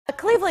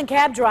Cleveland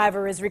cab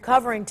driver is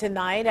recovering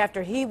tonight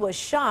after he was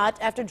shot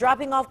after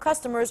dropping off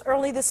customers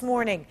early this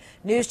morning.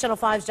 News Channel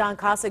 5's John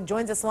Kosick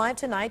joins us live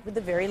tonight with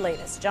the very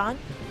latest. John?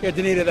 Yeah,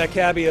 Danita, that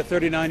cabbie, a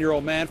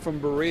 39-year-old man from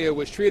Berea,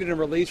 was treated and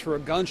released for a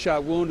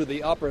gunshot wound to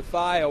the upper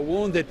thigh, a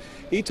wound that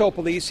he told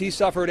police he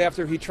suffered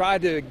after he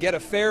tried to get a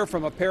fare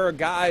from a pair of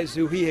guys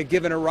who he had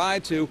given a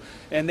ride to,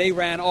 and they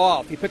ran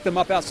off. He picked them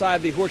up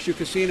outside the Horseshoe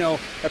Casino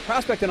at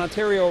Prospect in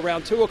Ontario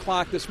around 2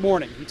 o'clock this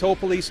morning. He told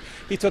police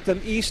he took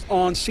them east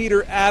on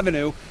Cedar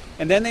Avenue,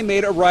 and then they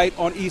made a right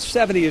on East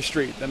 70th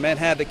Street. The men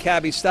had the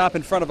cabbie stop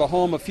in front of a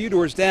home a few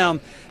doors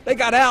down. They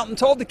got out and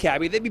told the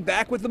cabbie they'd be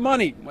back with the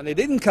money. When they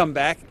didn't come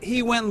back,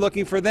 he went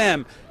looking for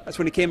them. That's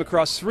when he came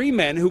across 3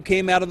 men who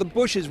came out of the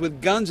bushes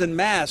with guns and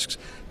masks.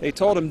 They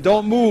told him,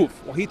 "Don't move."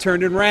 Well, he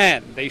turned and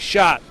ran. They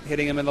shot,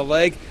 hitting him in the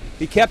leg.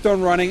 He kept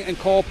on running and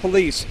called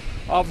police.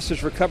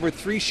 Officers recovered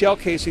 3 shell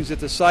casings at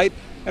the site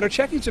and are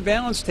checking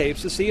surveillance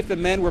tapes to see if the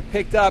men were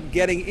picked up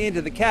getting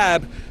into the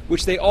cab,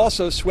 which they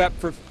also swept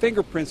for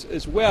fingerprints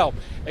as well.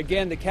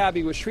 Again, the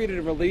cabbie was treated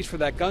and released for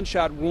that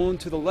gunshot wound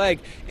to the leg.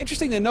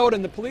 Interesting to note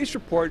in the police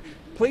report,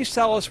 police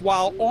tell us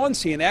while on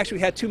scene, they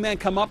actually had 2 men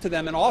come up to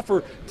them and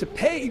offer to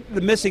pay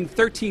the missing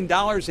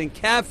 $13 in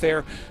cab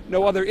fare.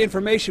 No other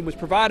information was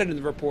provided in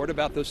the report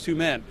about those 2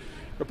 men.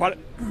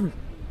 Reporting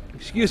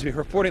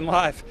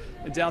live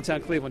in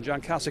downtown Cleveland,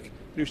 John Kosick,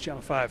 News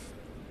Channel 5.